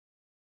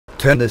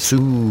Tennessee.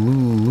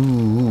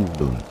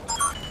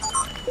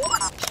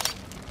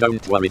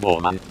 Don't worry,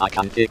 Warman, I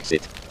can fix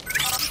it.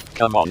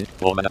 Come on,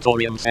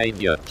 Warmanatorium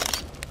Savior.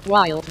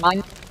 Wild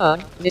mine.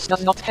 This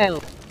does not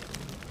help.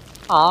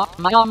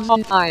 My arm's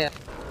on fire.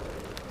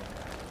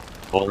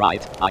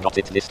 Alright, I got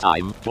it this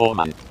time,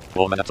 Warman.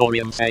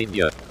 Warmanatorium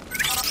Savior.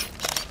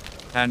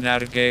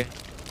 NRG.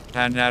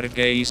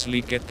 NRG is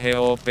like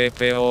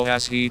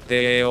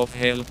HOPPOSITE of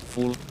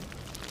helpful.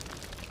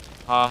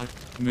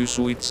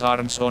 Musuit's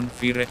arms on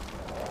fire.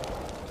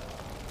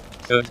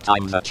 Third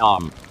time's a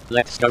charm.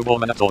 Let's go,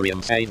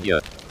 Warmanatorium Savior.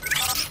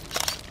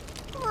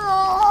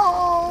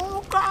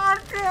 Oh,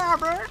 God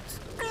damn it!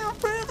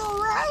 Give me the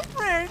right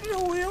thing,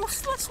 you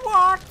useless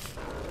watch!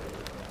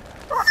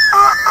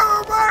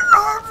 My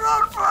arm's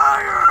on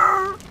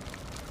fire!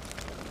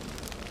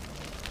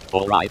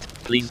 Alright,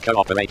 please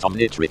cooperate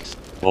Omnitrix.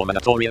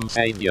 Warmanatorium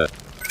Savior.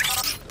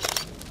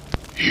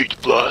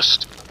 Heat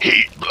blast!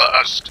 Heat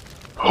blast!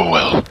 Oh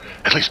well,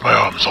 at least my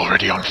arm's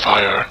already on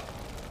fire.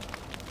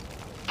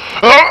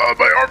 Ah,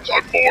 my arm's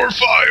on more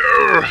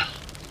fire!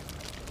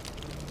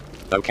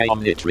 Okay,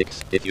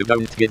 Omnitrix, if you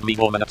don't give me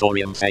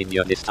Warmanatorium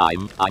Savior this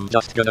time, I'm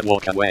just gonna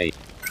walk away.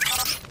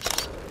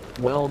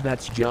 Well,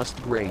 that's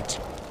just great.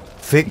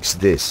 Fix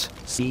this.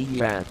 See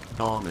ya,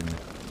 Norman.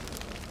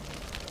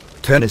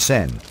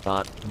 Tennessee.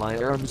 My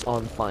arm's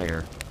on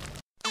fire.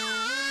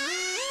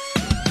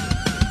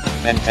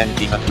 Ben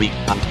 10 is a freak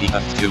and he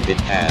has stupid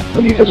hair.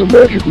 And he has a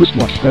magic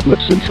wristwatch that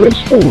lets him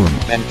transform.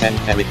 Ben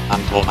 10 Eric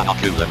and Warman are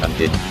cooler than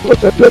him.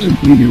 But that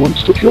doesn't mean he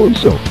wants to kill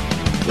himself.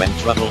 When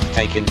trouble's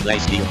taking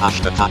place, you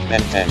 #attack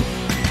Ben 10.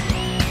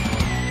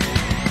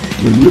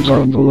 When lives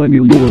are on the line,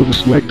 you'll lower the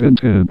swag Ben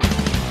 10.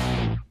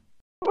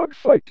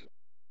 Bugfight.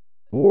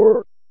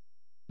 Or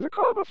the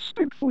call of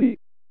Stinkfly.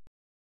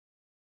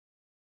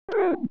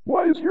 Ben,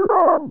 why is your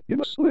arm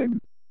in a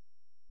sling?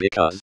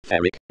 Because,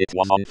 Eric, it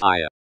was on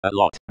fire. A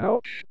lot.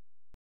 Ouch.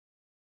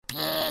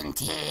 Ben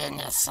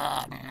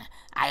Tennyson,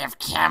 I have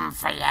come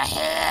for your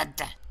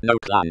head. No,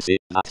 Clancy,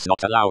 that's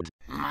not allowed.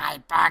 My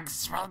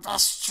bugs will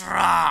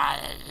destroy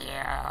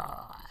you.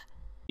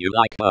 You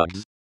like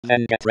bugs?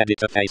 Then get ready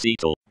to face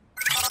Eagle.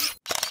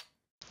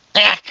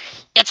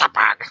 It's a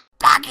bug.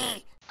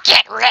 Buggy,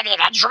 get ready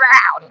to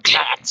drown,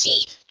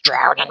 Clancy.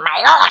 Drown in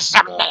my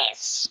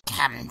awesomeness.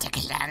 Come to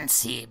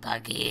Clancy,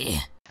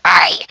 Buggy.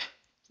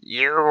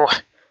 You...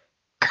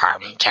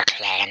 Come to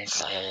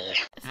Clancy.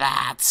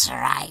 That's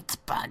right,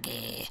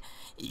 Buggy.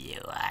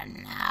 You are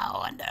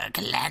now under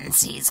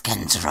Clancy's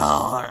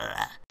control.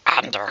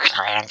 Under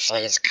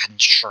Clancy's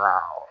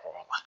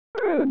control.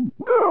 Ben,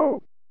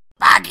 no!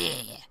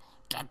 Buggy,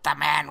 get the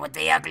man with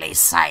the ugly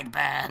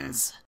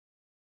sideburns.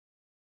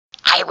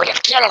 I will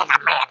kill the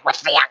man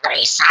with the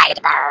ugly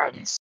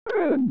sideburns.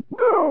 Ben,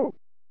 no!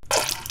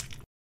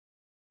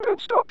 Ben,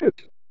 stop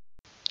it!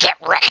 Get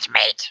wrecked,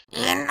 mate.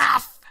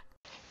 Enough.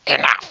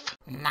 Enough.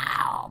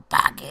 Now,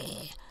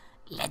 Buggy,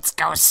 let's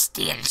go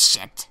steal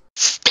shit.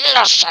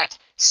 Steal shit!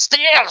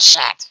 Steal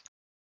shit!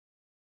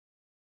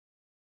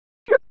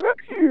 Get back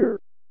here!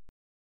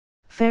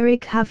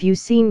 Ferric, have you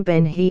seen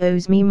Ben? He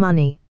owes me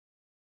money.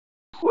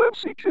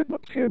 Clancy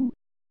kidnapped him.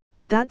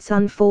 That's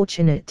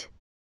unfortunate.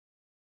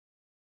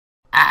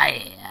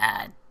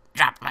 I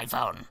dropped my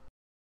phone.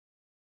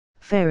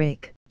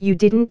 Ferric, you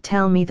didn't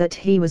tell me that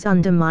he was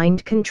under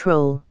mind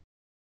control.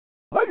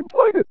 I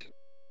implied it.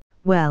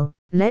 Well,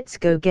 let's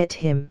go get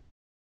him.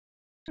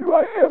 Do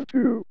I have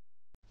to?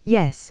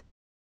 Yes.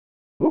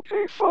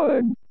 Okay,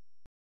 fine.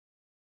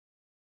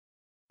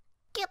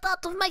 Get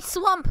out of my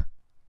swamp!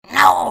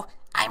 No!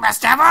 I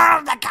must have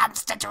all the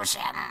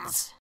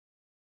constitutions!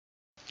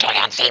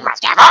 Clancy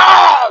must have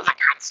all the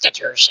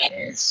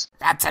constitutions!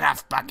 That's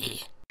enough,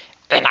 Buggy.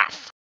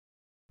 Enough.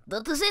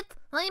 That is it.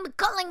 I'm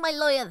calling my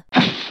lawyer.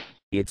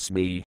 It's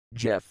me,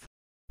 Jeff.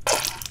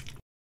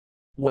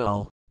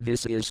 Well,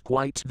 this is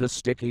quite the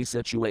sticky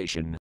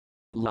situation.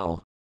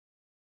 Lol.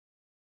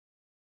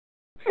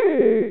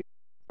 Hey,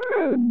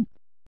 Ben.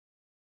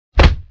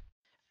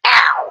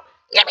 Ow!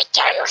 Let me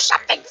tell you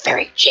something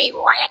very G,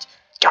 Wyatt.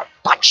 Don't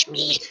punch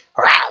me,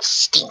 or I'll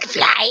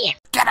Stinkfly.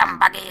 Get 'em,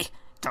 Buggy.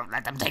 Don't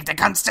let them take the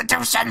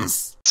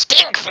constitutions.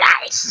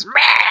 Stinkfly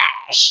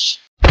smash!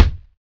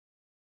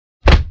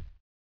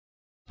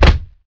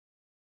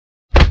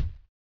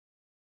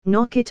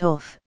 Knock it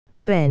off,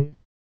 Ben.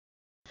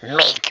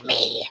 Make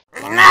me.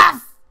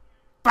 Enough!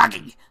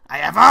 Buggy, I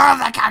have all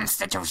the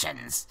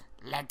constitutions.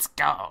 Let's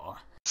go.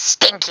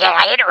 Stink you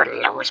later,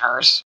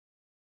 losers.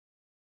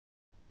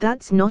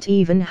 That's not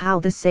even how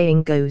the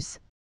saying goes.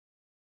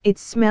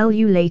 It's smell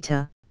you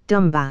later,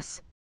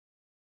 dumbass.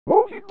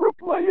 Oh, he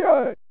broke my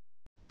eye.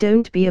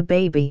 Don't be a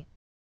baby.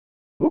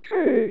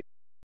 Okay.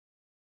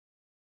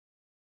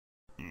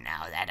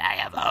 Now that I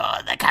have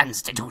all the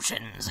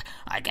constitutions,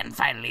 I can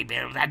finally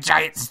build a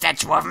giant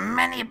statue of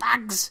many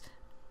bugs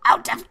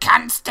out of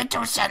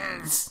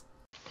constitutions.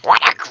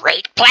 What a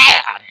great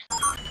plan!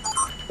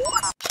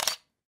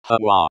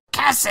 Hurrah.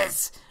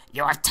 Curses!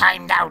 You're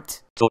timed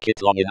out. Took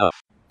it long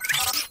enough.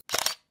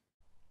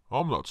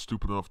 I'm not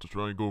stupid enough to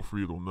try and go for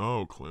Eagle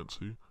now,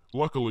 Clancy.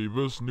 Luckily,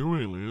 this new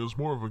alien is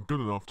more than good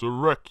enough to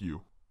wreck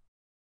you.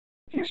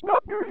 He's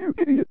not new, you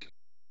idiot.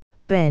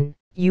 Ben,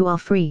 you are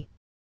free.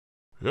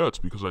 Yeah, it's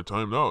because I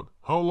timed out.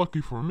 How lucky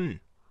for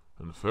me.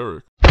 And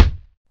Ferric, I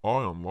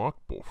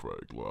unlocked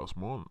Bullfrag last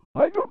month.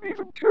 I don't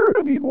even care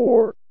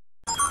anymore.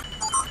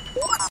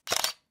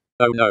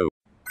 Oh no.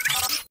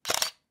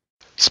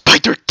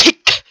 Spider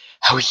Tick!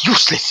 How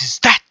useless is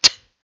that?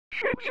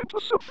 Change into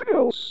something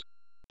else.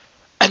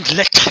 And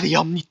let the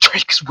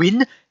Omnitrix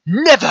win?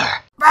 Never!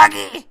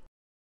 Buggy!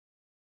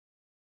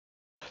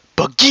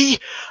 Buggy,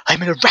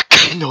 I'm an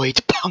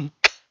arachnoid punk.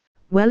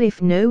 Well,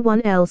 if no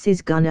one else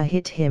is gonna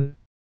hit him.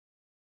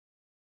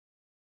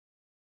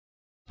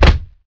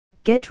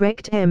 Get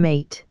wrecked,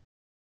 mate.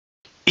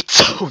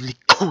 It's only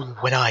cool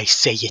when I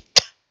say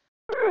it.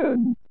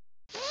 Ben,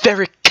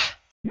 Ferric,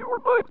 you were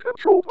mind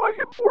controlled by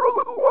him for a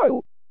little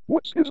while.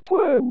 What's his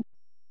plan?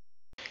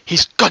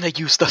 he's gonna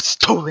use the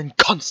stolen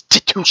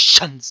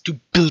constitutions to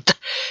build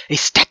a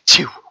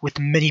statue with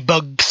many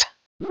bugs.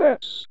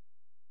 That's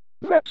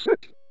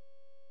it.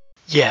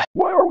 Yeah,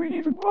 Why are we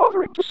even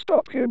bothering to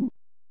stop him?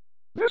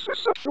 This is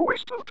such a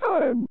waste of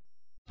time.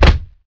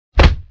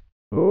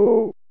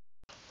 Oh,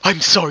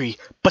 I'm sorry,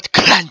 but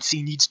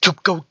Clancy needs to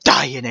go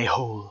die in a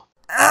hole.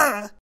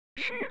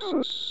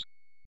 Jesus.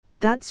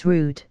 That's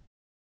rude.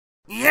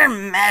 You're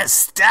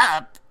messed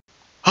up.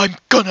 I'm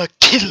gonna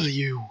kill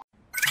you.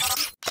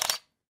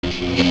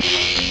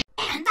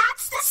 And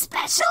that's the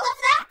special of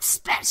that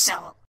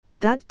special.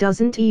 That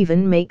doesn't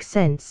even make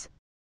sense.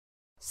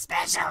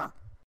 Special.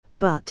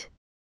 But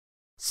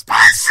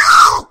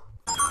Special!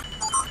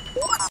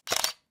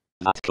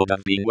 That could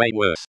have been way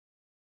worse.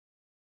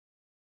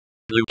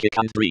 Blue Kick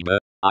and Dreamer,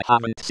 I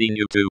haven't seen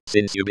you two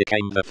since you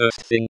became the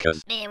first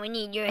thinkers. Man, we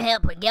need your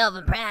help with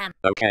Galvin Prime.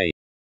 Okay.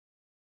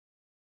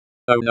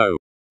 Oh no.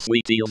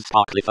 Sweet Eels,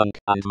 Sparkly Funk,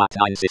 and Matt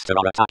Nine Sister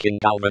are attacking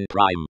Galvin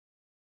Prime.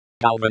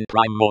 Galvin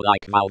Prime more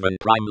like Valvin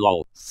Prime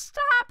lol.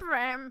 Stop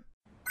him.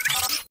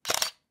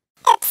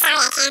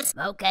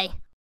 Okay.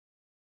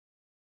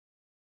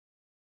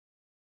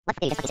 What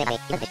the fuck did you just fucking say about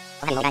me? You look bitch.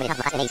 I'm having no guy with a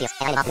half of the and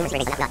I'm off numerous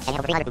ratings and not and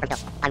over 300 per kill.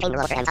 I'm paying the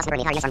lower and faster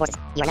burning higher forces.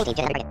 You are 19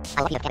 to another I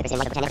love you of campus in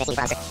 1% never seen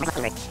browser. My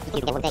fucking words. You can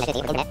get one thing I did over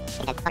the internet.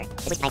 And other.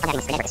 This week I'm having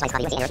a screen network, so I'm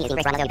calling using race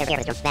around the other room.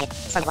 That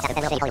storm WhatsApp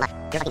and then we'll live.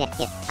 You're fucking it.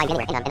 I'm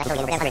anywhere and I'm going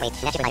over 100 and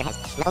that should be my head.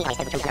 Not only I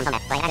said the terms from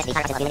that, but I had to be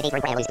part of the community where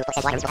I always do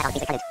said why I was without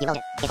these comments. You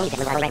will. If only you could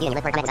move on review and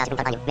live for comments asking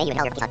for fun. Maybe you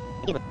would hell your fucking on.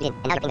 You didn't.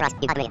 And now you're picking us.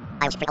 You got me.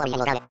 I was freaking all you and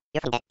you're around it.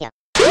 You're fucking dead.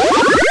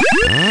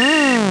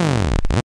 Yeah.